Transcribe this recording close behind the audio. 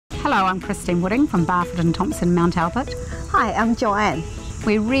Hello, I'm Christine Wooding from Barfoot and Thompson, Mount Albert. Hi, I'm Joanne.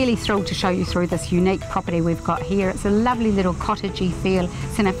 We're really thrilled to show you through this unique property we've got here. It's a lovely little cottagey feel.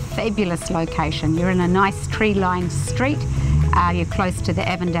 It's in a fabulous location. You're in a nice tree-lined street. You're close to the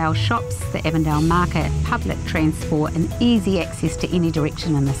Avondale shops, the Avondale market, public transport and easy access to any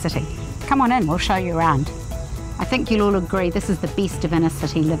direction in the city. Come on in, we'll show you around. I think you'll all agree this is the best of inner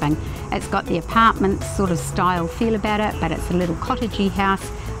city living. It's got the apartment sort of style feel about it, but it's a little cottagey house,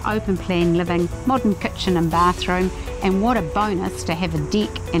 open plan living, modern kitchen and bathroom, and what a bonus to have a deck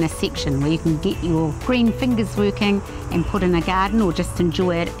and a section where you can get your green fingers working and put in a garden or just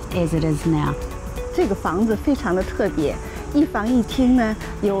enjoy it as it is now. 这个房子非常的特别，一房一厅呢，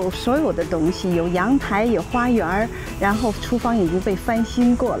有所有的东西，有阳台，有花园，然后厨房已经被翻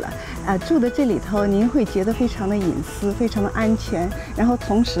新过了。住在这里头，您会觉得非常的隐私，非常的安全，然后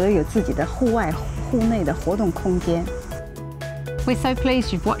同时有自己的户外、户内的活动空间。 We're so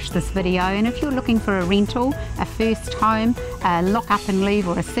pleased you've watched this video, and if you're looking for a rental, a first home, a lock up and leave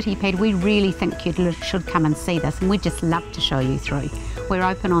or a city pad, we really think you should come and see this, and we'd just love to show you through. We're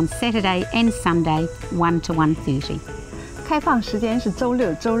open on Saturday and Sunday 1 to 1:30. 开放时间是周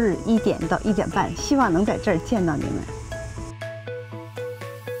六、周日1点到1点半，希望能在这儿见到你们。